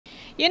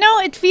You know,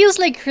 it feels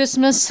like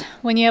Christmas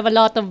when you have a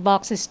lot of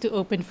boxes to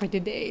open for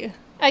today.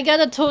 I got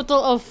a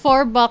total of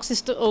 4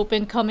 boxes to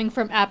open coming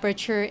from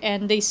Aperture,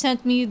 and they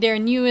sent me their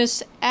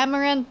newest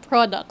Amaran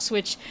products,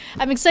 which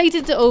I'm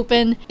excited to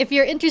open. If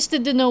you're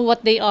interested to know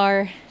what they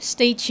are,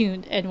 stay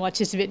tuned and watch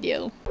this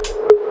video.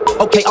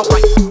 Okay,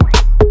 alright.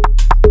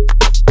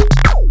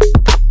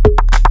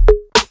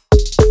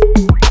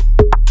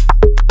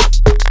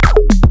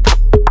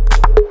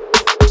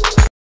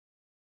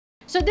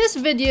 So this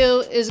video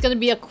is gonna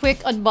be a quick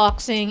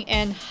unboxing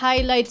and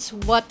highlights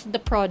what the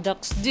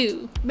products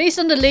do. Based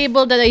on the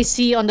label that I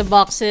see on the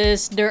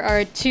boxes, there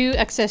are 2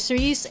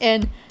 accessories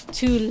and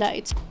 2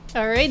 lights.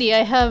 Alrighty,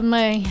 I have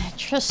my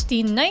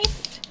trusty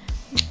knife.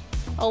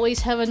 Always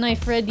have a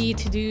knife ready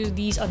to do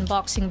these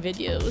unboxing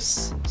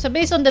videos. So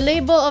based on the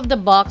label of the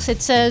box,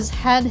 it says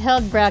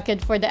handheld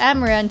bracket for the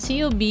Amaran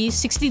COB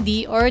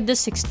 60D or the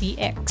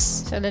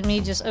 60X. So let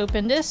me just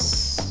open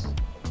this.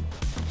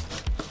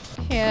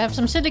 Okay, I have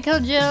some silica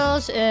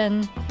gels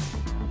and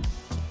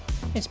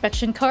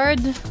inspection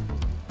card.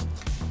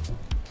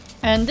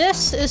 And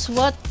this is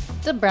what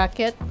the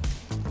bracket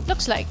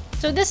looks like.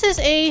 So this is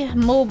a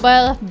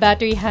mobile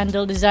battery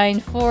handle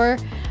designed for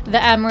the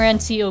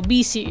Amaran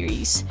COB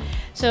series.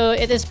 So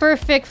it is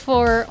perfect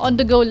for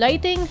on-the-go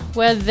lighting,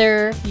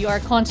 whether you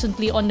are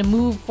constantly on the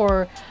move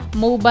for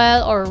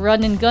mobile or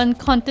run-and-gun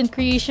content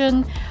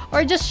creation,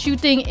 or just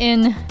shooting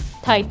in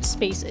tight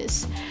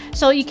spaces.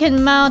 So you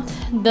can mount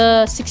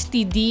the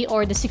 60D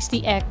or the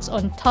 60X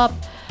on top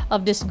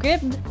of this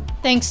grip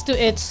thanks to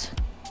its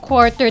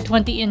quarter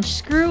 20-inch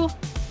screw.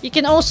 You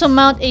can also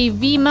mount a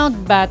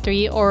V-mount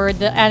battery or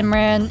the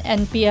Amaran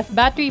NPF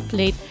battery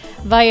plate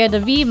via the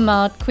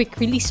V-mount quick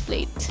release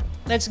plate.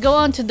 Let's go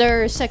on to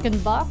their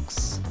second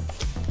box.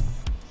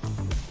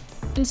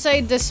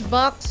 Inside this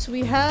box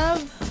we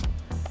have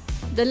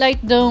the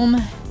Light Dome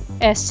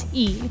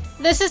SE.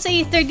 This is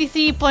a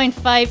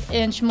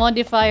 33.5-inch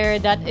modifier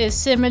that is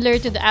similar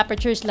to the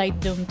Aperture's Light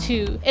Dome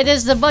 2. It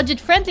is the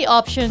budget-friendly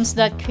options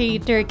that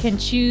creator can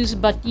choose,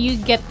 but you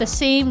get the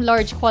same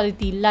large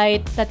quality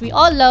light that we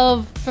all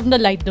love from the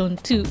Light Dome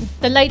 2.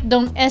 The Light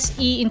Dome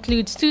SE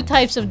includes 2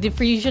 types of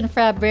diffusion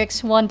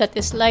fabrics, one that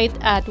is light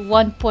at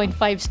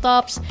 1.5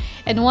 stops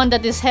and one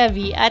that is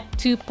heavy at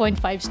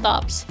 2.5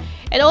 stops.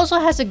 It also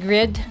has a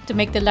grid to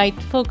make the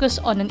light focus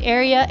on an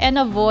area and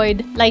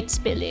avoid light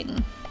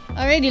spilling.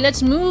 Alrighty,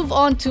 let's move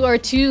on to our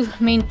 2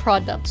 main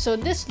products. So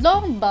this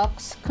long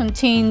box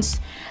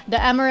contains the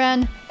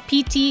Amaran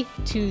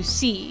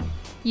PT2C.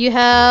 You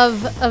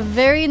have a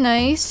very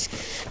nice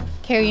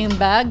carrying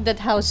bag that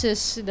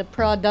houses the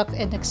product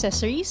and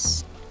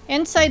accessories.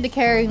 Inside the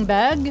carrying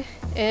bag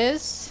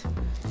is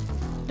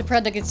the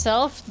product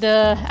itself,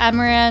 the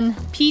Amaran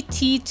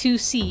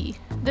PT2C.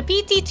 The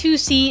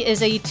PT2C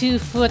is a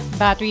 2-foot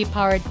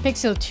battery-powered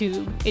pixel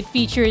tube. It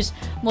features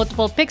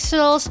multiple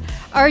pixels,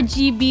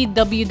 RGB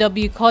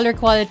WW color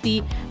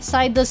quality,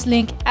 sideless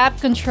link, app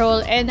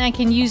control, and I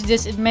can use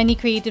this in many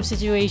creative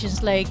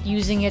situations like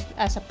using it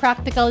as a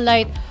practical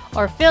light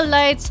or fill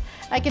lights.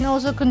 I can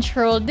also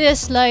control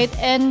this light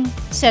and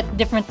set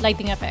different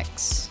lighting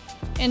effects.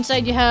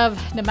 Inside you have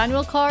the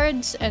manual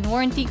cards and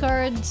warranty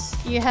cards.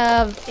 You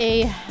have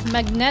a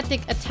magnetic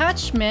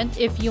attachment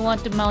if you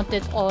want to mount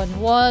it on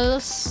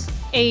walls,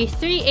 a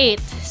 3/8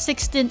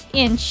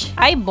 16-inch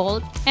eye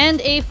bolt,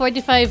 and a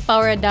 45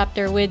 power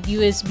adapter with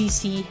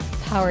USB-C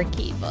power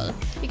cable.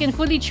 You can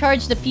fully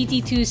charge the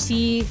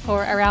PT2C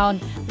for around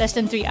less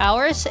than 3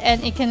 hours,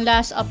 and it can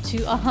last up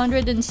to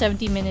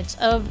 170 minutes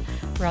of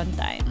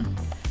runtime.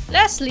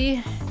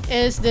 Lastly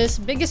is this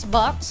biggest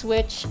box,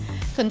 which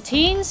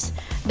contains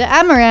the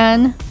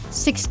Amaran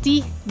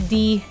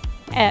 60D.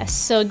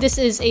 So this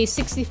is a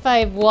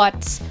 65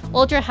 watts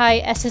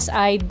ultra-high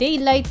SSI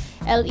daylight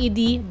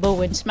LED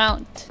Bowens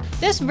mount.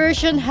 This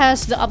version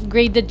has the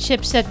upgraded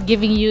chipset,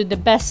 giving you the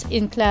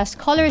best-in-class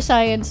color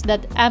science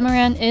that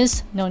Amaran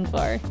is known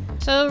for.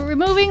 So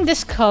removing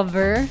this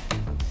cover,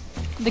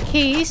 the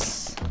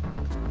case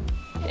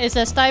is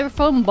a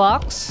styrofoam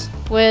box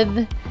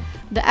with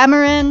the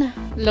Amaran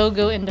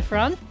logo in the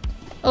front.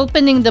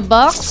 Opening the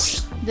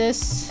box,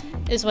 this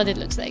is what it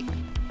looks like.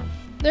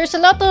 There's a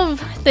lot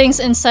of things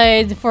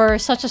inside for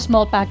such a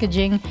small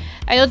packaging.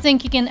 I don't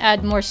think you can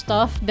add more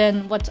stuff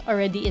than what's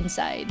already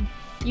inside.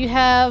 You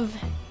have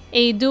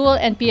a dual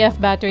NPF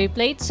battery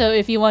plate, so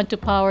if you want to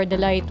power the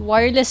light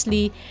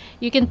wirelessly,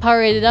 you can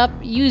power it up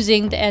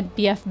using the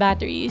NPF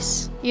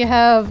batteries. You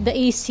have the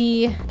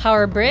AC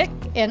power brick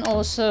and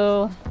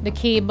also the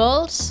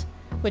cables,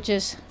 which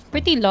is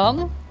pretty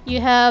long. You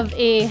have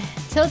a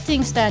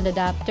tilting stand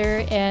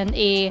adapter and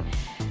a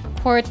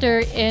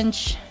 1/4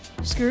 inch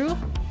screw.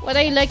 What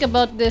I like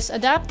about this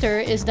adapter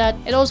is that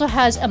it also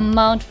has a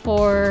mount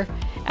for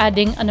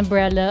adding an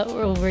umbrella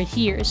over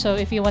here. So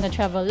if you want to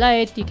travel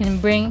light, you can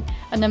bring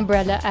an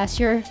umbrella as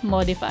your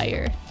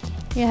modifier.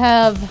 You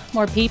have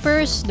more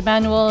papers, the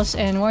manuals,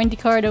 and warranty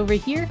card over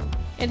here.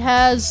 It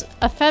has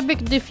a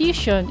fabric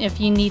diffusion if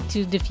you need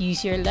to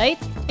diffuse your light,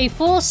 a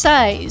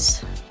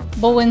full-size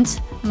Bowens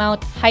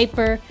mount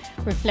hyper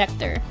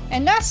reflector.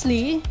 And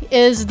lastly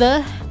is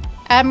the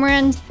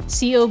Amaran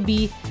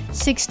COB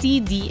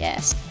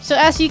 60DS. So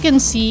as you can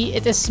see,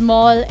 it is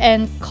small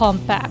and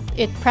compact.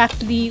 It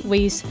practically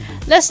weighs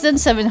less than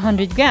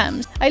 700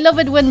 grams. I love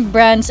it when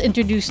brands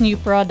introduce new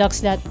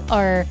products that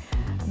are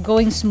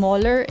going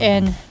smaller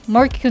and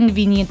more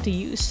convenient to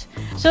use.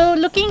 So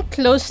looking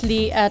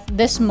closely at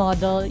this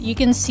model, you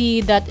can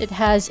see that it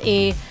has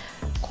a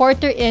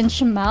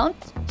 1/4-inch mount.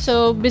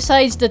 So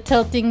besides the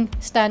tilting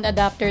stand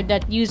adapter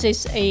that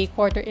uses a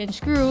 1/4-inch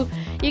screw,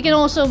 you can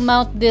also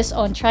mount this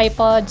on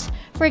tripods,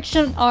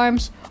 friction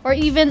arms, or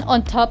even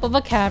on top of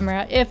a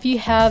camera if you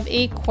have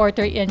a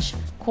 1/4-inch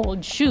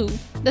cold shoe.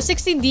 The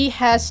 60D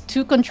has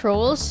 2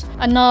 controls,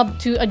 a knob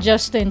to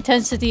adjust the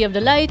intensity of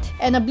the light,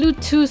 and a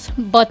Bluetooth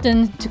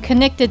button to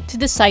connect it to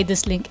the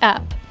Sidus Link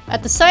app.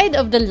 At the side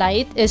of the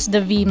light is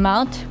the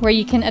V-mount, where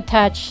you can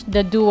attach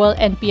the dual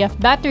NPF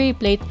battery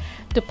plate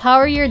to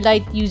power your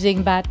light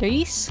using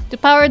batteries. To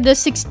power the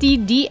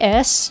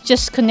 60DS,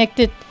 just connect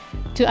it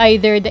to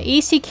either the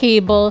AC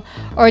cable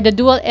or the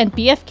dual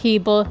NPF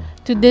cable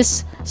to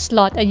this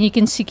slot, and you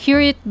can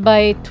secure it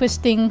by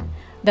twisting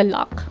the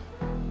lock.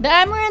 The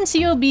Amaran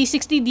COB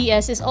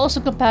 60DS is also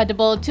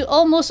compatible to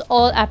almost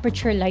all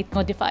aperture light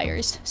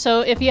modifiers.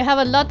 So if you have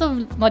a lot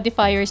of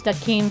modifiers that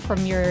came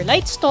from your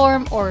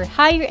Lightstorm or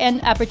higher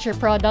end aperture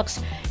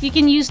products, you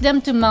can use them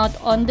to mount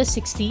on the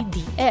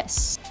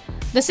 60DS.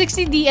 The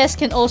 60DS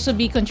can also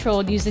be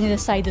controlled using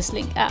the Sidus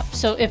Link app.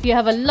 So if you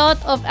have a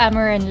lot of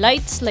Amaran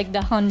lights like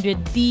the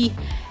 100D,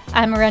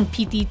 Amaran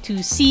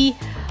PT2C,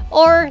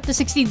 or the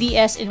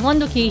 60DS in one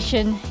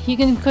location, you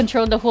can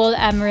control the whole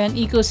Amaran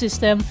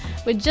ecosystem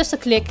with just a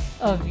click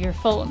of your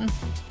phone.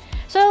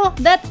 So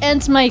that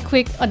ends my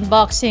quick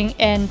unboxing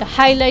and the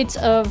highlights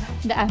of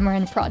the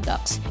Amaran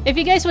products. If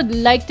you guys would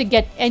like to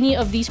get any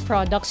of these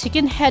products, you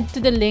can head to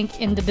the link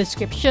in the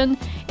description.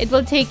 It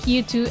will take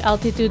you to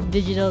Altitude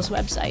Digital's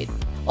website.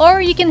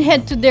 Or you can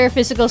head to their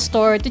physical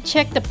store to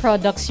check the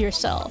products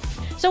yourself.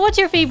 So what's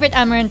your favorite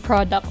Amaran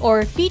product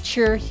or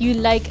feature you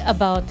like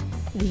about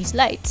these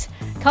lights?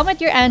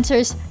 Comment your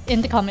answers in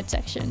the comment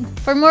section.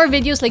 For more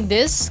videos like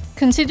this,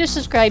 consider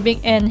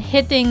subscribing and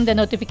hitting the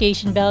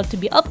notification bell to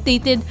be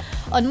updated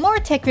on more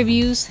tech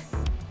reviews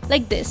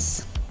like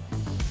this.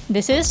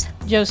 This is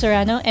Joe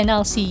Serrano, and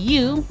I'll see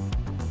you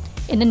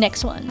in the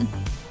next one.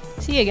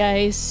 See you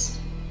guys!